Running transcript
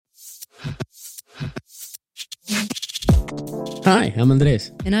Hi, I'm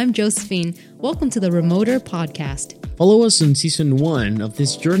Andres. And I'm Josephine. Welcome to the Remoter Podcast. Follow us on Season 1 of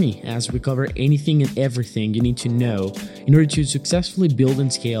this journey as we cover anything and everything you need to know in order to successfully build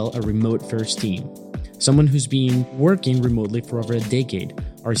and scale a remote-first team. Someone who's been working remotely for over a decade,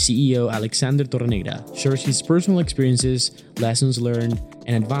 our CEO, Alexander Torrenegra, shares his personal experiences, lessons learned,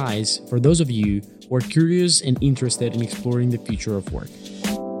 and advice for those of you who are curious and interested in exploring the future of work.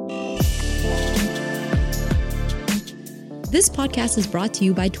 This podcast is brought to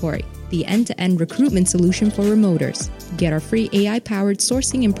you by Tori, the end-to-end recruitment solution for remoters. Get our free AI-powered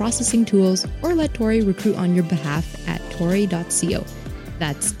sourcing and processing tools, or let Tori recruit on your behalf at tori.co.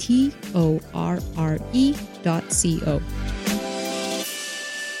 That's TORRE.co.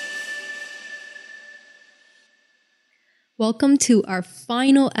 Welcome to our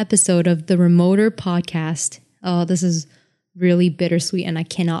final episode of the Remoter Podcast. Oh, this is really bittersweet, and I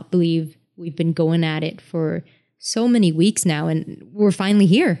cannot believe we've been going at it for so many weeks now, and we're finally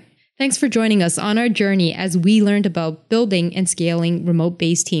here. Thanks for joining us on our journey as we learned about building and scaling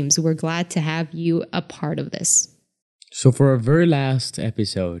remote-based teams. We're glad to have you a part of this. So for our very last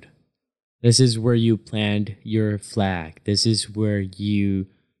episode, this is where you plant your flag. This is where you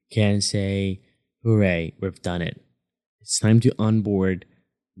can say, hooray, we've done it. It's time to onboard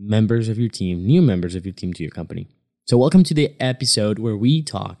members of your team, new members of your team to your company. So welcome to the episode where we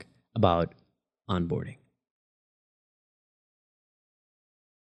talk about onboarding.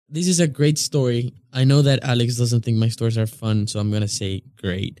 This is a great story. I know that Alex doesn't think my stories are fun, so I'm going to say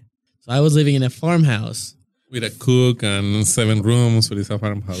great. So I was living in a farmhouse. With a cook and 7 rooms, but it's a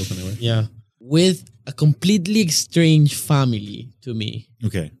farmhouse anyway. Yeah. With a completely strange family to me.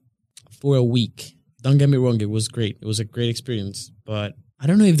 Okay. For a week. Don't get me wrong, it was great. It was a great experience. But I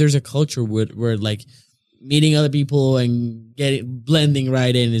don't know if there's a culture where like meeting other people and blending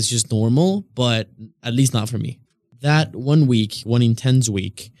right in is just normal, but at least not for me. That 1 week, one intense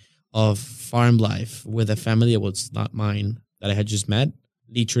week of farm life with a family that was not mine, that I had just met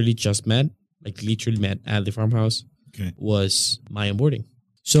at the farmhouse, was my onboarding.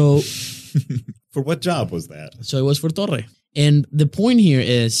 So, for what job was that? So it was for Torre. And the point here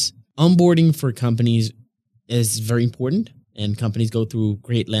is onboarding for companies is very important, and companies go through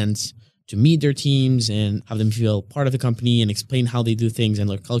great lengths to meet their teams and have them feel part of the company and explain how they do things and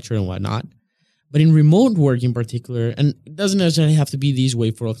their culture and whatnot. But in remote work in particular, and it doesn't necessarily have to be this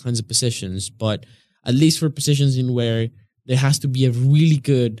way for all kinds of positions, but at least for positions in where there has to be a really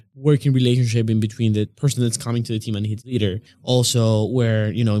good working relationship in between the person that's coming to the team and his leader. Also,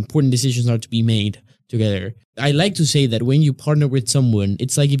 where, important decisions are to be made together. I like to say that when you partner with someone,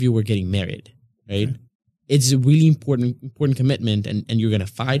 it's like if you were getting married, right? Okay. It's a really important commitment, and you're going to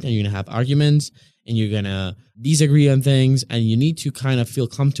fight and you're going to have arguments and you're going to disagree on things, and you need to kind of feel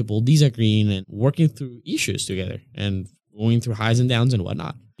comfortable disagreeing and working through issues together and going through highs and downs and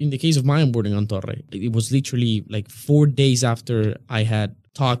whatnot. In the case of my onboarding on Torre, it was literally like 4 days after I had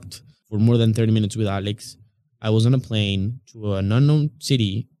talked for more than 30 minutes with Alex. I was on a plane to an unknown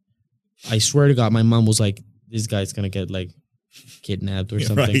city. I swear to God, my mom was like, this guy's going to get like kidnapped or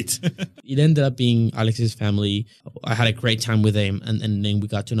something. Right. It ended up being Alex's family. I had a great time with them, and then we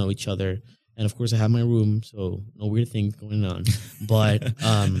got to know each other. And of course, I had my room, so no weird things going on. But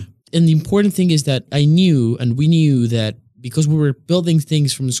and the important thing is that we knew that because we were building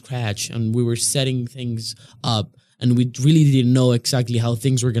things from scratch and we were setting things up, and we really didn't know exactly how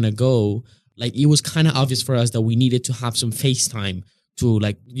things were gonna go. Like, it was kind of obvious for us that we needed to have some FaceTime to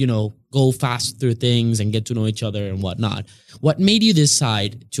go fast through things and get to know each other and whatnot. What made you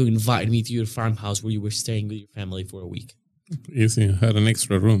decide to invite me to your farmhouse where you were staying with your family for a week? Easy. I had an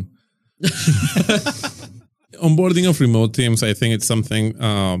extra room. Onboarding of remote teams, I think it's something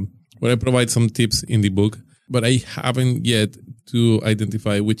where I provide some tips in the book, but I haven't yet to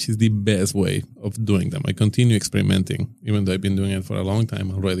identify which is the best way of doing them. I continue experimenting, even though I've been doing it for a long time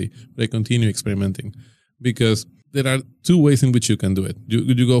already, but I continue experimenting because there are 2 ways in which you can do it.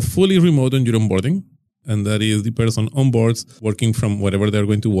 You go fully remote on your onboarding, and that is the person onboards working from wherever they're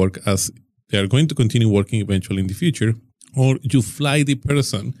going to work as they are going to continue working eventually in the future, or you fly the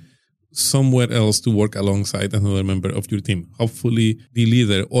person somewhere else to work alongside another member of your team, hopefully the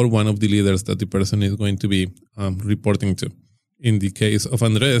leader or one of the leaders that the person is going to be reporting to. In the case of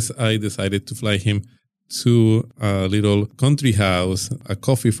Andres, I decided to fly him to a little country house, a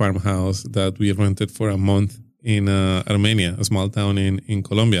coffee farmhouse that we rented for a month in Armenia, a small town in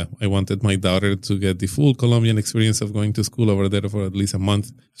Colombia. I wanted my daughter to get the full Colombian experience of going to school over there for at least a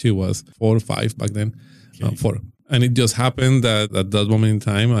month. She was 4 or 5 back then, 4. And it just happened that at that moment in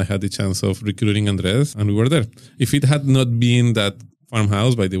time, I had the chance of recruiting Andres, and we were there. If it had not been that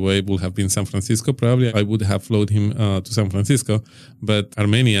farmhouse. By the way, it would have been San Francisco. Probably I would have flown him to San Francisco. But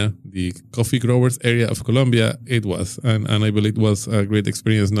Armenia, the coffee growers area of Colombia, it was. And I believe it was a great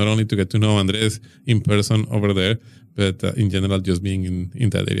experience, not only to get to know Andres in person over there, but in general, just being in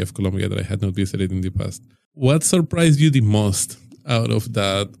that area of Colombia that I had not visited in the past. What surprised you the most out of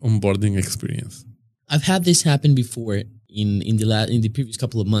that onboarding experience? I've had this happen before in the previous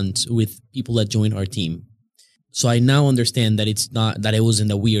couple of months with people that joined our team. So I now understand that it's not that I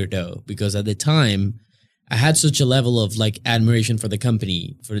wasn't a weirdo, because at the time I had such a level of like admiration for the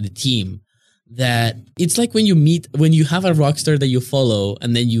company, for the team, that it's like when you have a rock star that you follow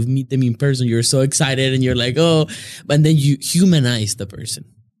and then you meet them in person, you're so excited and you're like, oh, but then you humanize the person.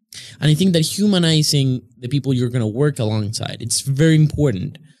 And I think that humanizing the people you're going to work alongside, it's very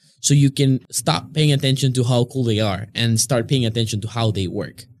important. So you can stop paying attention to how cool they are and start paying attention to how they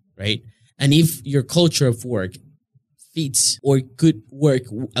work, right? And if your culture of work fits or could work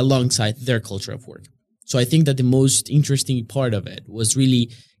alongside their culture of work. So I think that the most interesting part of it was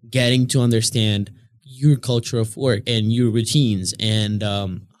really getting to understand your culture of work and your routines and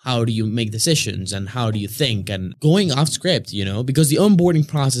how do you make decisions and how do you think, and going off script, because the onboarding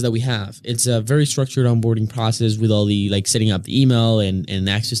process that we have, it's a very structured onboarding process with all the like setting up the email and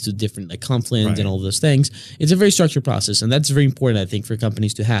access to different like Confluent and all those things. It's a very structured process, and that's very important, I think, for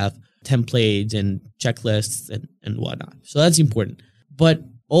companies to have templates and checklists and whatnot. So that's important. But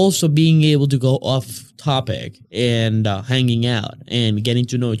also being able to go off topic and hanging out and getting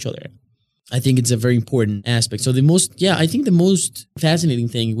to know each other. I think it's a very important aspect. So I think the most fascinating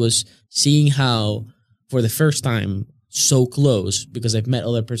thing was seeing how, for the first time, so close, because I've met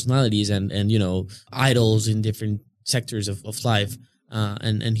other personalities and idols in different sectors of life,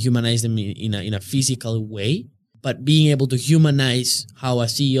 and humanize them in a physical way. But being able to humanize how a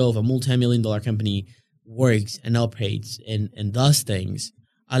CEO of a multi-million-dollar company works and operates and does things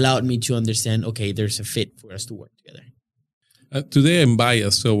allowed me to understand, okay, there's a fit for us to work together. Today I'm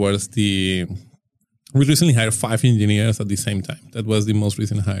biased towards we recently hired 5 engineers at the same time. That was the most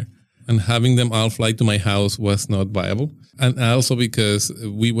recent hire. And having them all fly to my house was not viable. And also because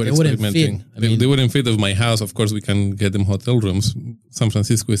we were experimenting. They wouldn't fit of my house. Of course, we can get them hotel rooms. San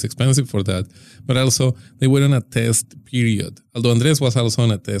Francisco is expensive for that. But also, they were on a test period. Although Andres was also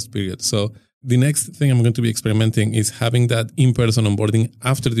on a test period. So the next thing I'm going to be experimenting is having that in-person onboarding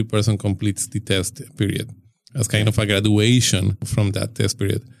after the person completes the test period, as kind of a graduation from that test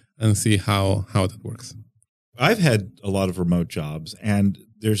period, and see how that works. I've had a lot of remote jobs, and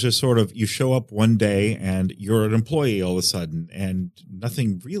there's just sort of, you show up one day and you're an employee all of a sudden, and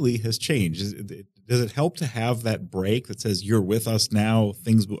nothing really has changed. Does it help to have that break that says you're with us now,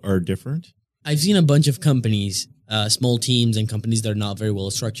 things are different? I've seen a bunch of companies, small teams and companies that are not very well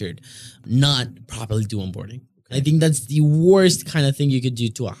structured, not properly do onboarding. Okay. I think that's the worst kind of thing you could do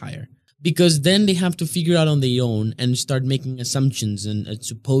to a hire. Because then they have to figure out on their own and start making assumptions and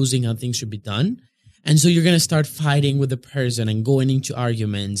supposing how things should be done. And so you're going to start fighting with the person and going into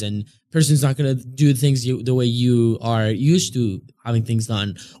arguments, and person's not going to do things the way you are used to having things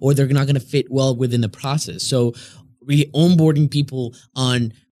done, or they're not going to fit well within the process. So really onboarding people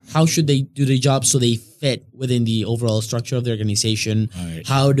on how should they do the job so they fit within the overall structure of the organization. Right.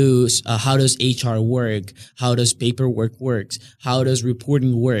 How does HR work? How does paperwork works? How does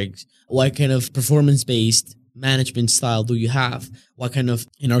reporting work? What kind of performance-based management style do you have? What kind of,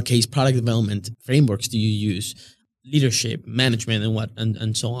 in our case, product development frameworks do you use? Leadership, management,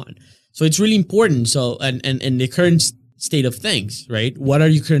 and so on. So it's really important. So and the current state of things, right? What are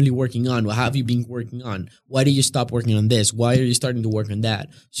you currently working on? What have you been working on? Why did you stop working on this? Why are you starting to work on that?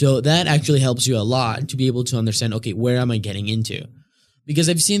 So that actually helps you a lot to be able to understand, okay, where am I getting into? Because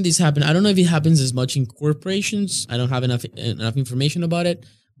I've seen this happen. I don't know if it happens as much in corporations. I don't have enough information about it.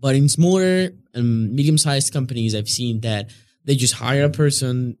 But in smaller and medium-sized companies, I've seen that they just hire a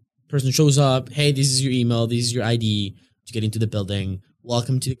person shows up, hey, this is your email, this is your ID to get into the building.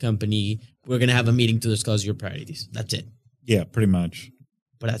 Welcome to the company. We're going to have a meeting to discuss your priorities. That's it. Yeah, pretty much.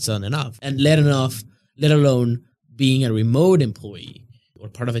 But that's not enough. And let alone being a remote employee or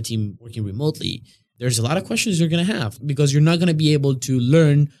part of a team working remotely, there's a lot of questions you're going to have because you're not going to be able to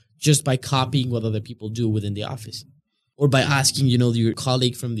learn just by copying what other people do within the office. Or by asking, your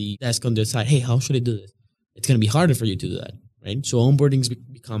colleague from the desk on their side, hey, how should I do this? It's going to be harder for you to do that, right? So onboarding's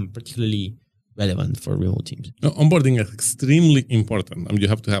become particularly relevant for remote teams. Onboarding is extremely important. You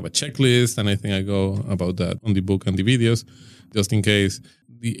have to have a checklist, and I think I go about that on the book and the videos, just in case.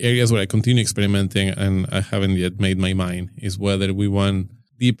 The areas where I continue experimenting and I haven't yet made my mind is whether we want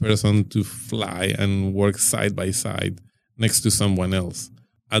the person to fly and work side by side next to someone else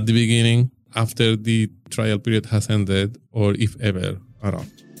at the beginning, after the trial period has ended, or if ever at all.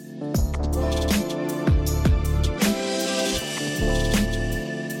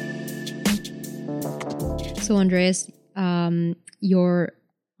 So Andreas, your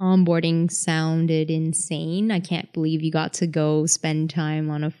onboarding sounded insane. I can't believe you got to go spend time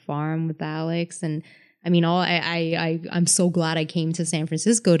on a farm with Alex. And I mean, I'm so glad I came to San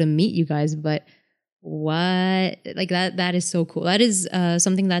Francisco to meet you guys. But what, like that is so cool. That is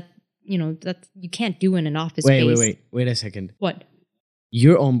something that, that you can't do in an office space. Wait a second. What?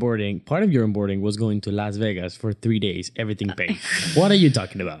 Your onboarding, part of your onboarding was going to Las Vegas for 3 days, everything paid. What are you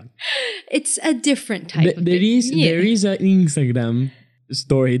talking about? It's a different type of There is an Instagram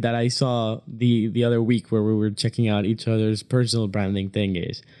story that I saw the other week where we were checking out each other's personal branding thing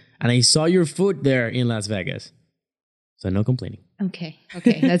is. And I saw your foot there in Las Vegas. So no complaining. Okay,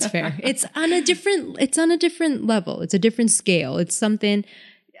 that's fair. It's on a different level. It's a different scale. It's something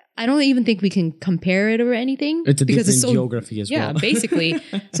I don't even think we can compare it or anything. It's a different geography as well. Yeah, basically.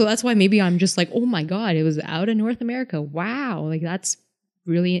 So that's why maybe I'm just like, oh my God, it was out in North America. Wow. Like that's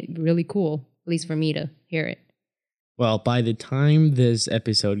really, really cool. At least for me to hear it. Well, by the time this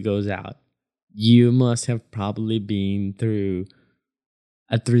episode goes out, you must have probably been through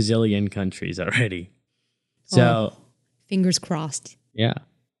a trillion countries already. So fingers crossed. Yeah.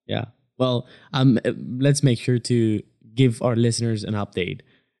 Well, let's make sure to give our listeners an update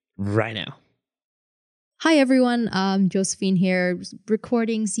right now. Hi, everyone. Josephine here,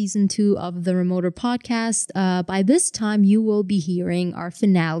 recording season 2 of the Remoter podcast. By this time, you will be hearing our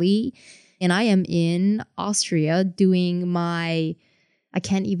finale. And I am in Austria doing I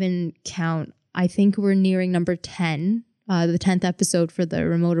can't even count. I think we're nearing number 10, the 10th episode for the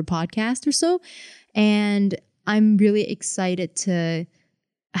Remoter podcast or so. And I'm really excited to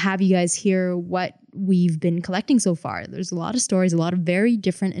have you guys hear what we've been collecting so far. There's a lot of stories, a lot of very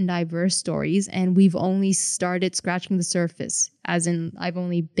different and diverse stories, and we've only started scratching the surface, as in I've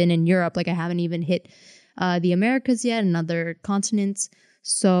only been in Europe. Like I haven't even hit the Americas yet and other continents.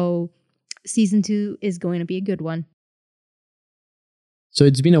 So season 2 is going to be a good one. So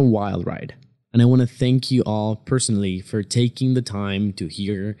it's been a wild ride, and I want to thank you all personally for taking the time to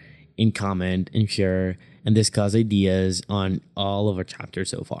hear and comment and share and discuss ideas on all of our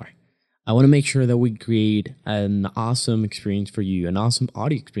chapters so far. I want to make sure that we create an awesome experience for you, an awesome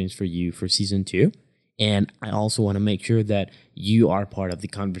audio experience for you for season 2. And I also want to make sure that you are part of the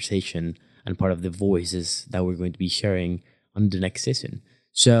conversation and part of the voices that we're going to be sharing on the next season.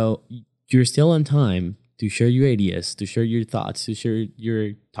 So you're still on time to share your ideas, to share your thoughts, to share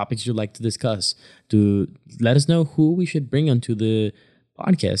your topics you'd like to discuss, to let us know who we should bring onto the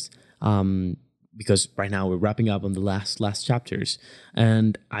podcast. Because right now we're wrapping up on the last chapters,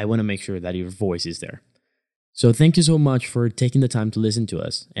 and I want to make sure that your voice is there. So thank you so much for taking the time to listen to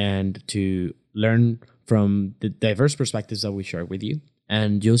us and to learn from the diverse perspectives that we share with you.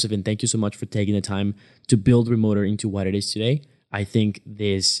 And Josephine, thank you so much for taking the time to build Remoter into what it is today. I think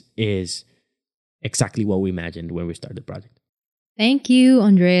this is exactly what we imagined when we started the project. Thank you,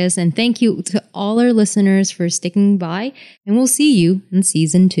 Andreas, and thank you to all our listeners for sticking by, and we'll see you in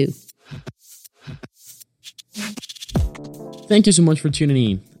season 2. Thank you so much for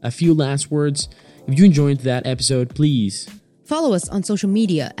tuning in. A few last words. If you enjoyed that episode, please follow us on social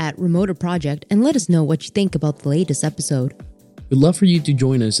media at Remoter Project and let us know what you think about the latest episode. We'd love for you to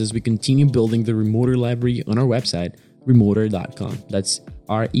join us as we continue building the Remoter library on our website, remoter.com. That's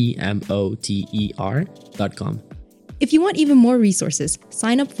REMOTER.com. If you want even more resources,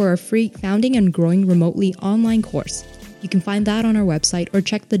 sign up for our free Founding and Growing Remotely online course. You can find that on our website or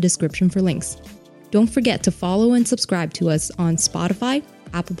check the description for links. Don't forget to follow and subscribe to us on Spotify,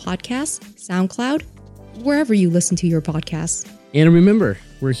 Apple Podcasts, SoundCloud, wherever you listen to your podcasts. And remember,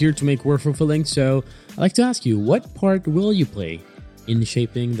 we're here to make work fulfilling, so I'd like to ask you, what part will you play in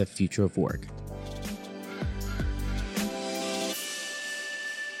shaping the future of work?